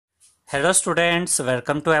Hello students,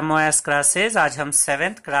 welcome to MOS classes. आज हम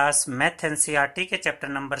 7th class math NCERT के chapter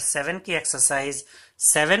number 7 की एक्सरसाइज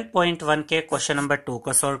 7.1 के क्वेश्चन नंबर 2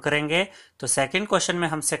 को सॉल्व करेंगे। तो सेकंड क्वेश्चन में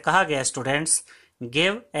हमसे कहा गया students,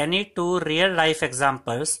 give any two real life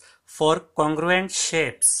examples for congruent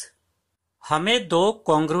shapes. हमें दो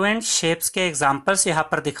कॉन्ग्रुएंट शेप्स के एग्जांपल्स यहाँ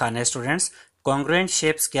पर दिखाने हैं स्टूडेंट्स। कॉन्ग्रुएंट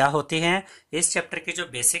शेप्स क्या होती हैं? इस चैप्टर की जो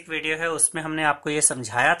बेसिक वीडियो है उसमें हमने आपको ये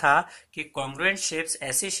समझाया था कि कॉन्ग्रुएंट शेप्स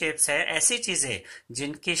ऐसी शेप्स है, ऐसी चीजें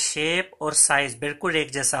जिनकी शेप और साइज बिल्कुल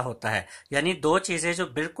एक जैसा होता है, यानी दो चीजें जो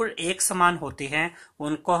बिल्कुल एक समान होती हैं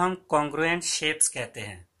उनको हम कॉन्ग्रुएंट शेप्स कहते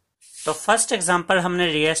हैं। तो फर्स्ट एग्जांपल हमने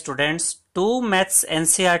लिया students, to maths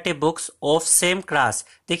NCERT books of same class.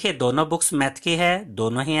 देखिए दोनों बुक्स मैथ की है,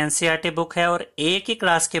 दोनों ही एनसीईआरटी बुक है और एक ही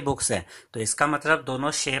क्लास की बुक्स हैं, तो इसका मतलब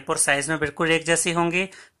दोनों शेप और साइज में बिल्कुल एक जैसी होंगी।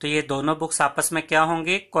 तो ये दोनों बुक्स आपस में क्या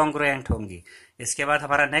होंगी? कॉन्ग्रुएंट होंगी। इसके बाद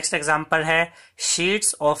हमारा नेक्स्ट एग्जांपल है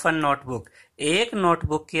शीट्स ऑफ अ नोटबुक। एक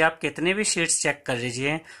नोटबुक की आप कितनी भी शीट्स चेक कर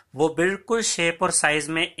लीजिए, वो बिल्कुल शेप और साइज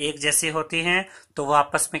में एक जैसी होती हैं, तो वो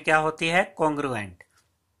आपस में क्या होती है? कॉन्ग्रुएंट।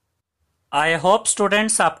 आई होप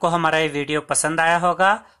स्टूडेंट्स आपको हमारा ये वीडियो पसंद आया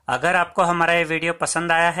होगा। अगर आपको हमारा ये वीडियो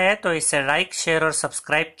पसंद आया है तो इसे लाइक, शेयर और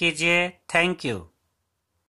सब्सक्राइब कीजिए। Thank you.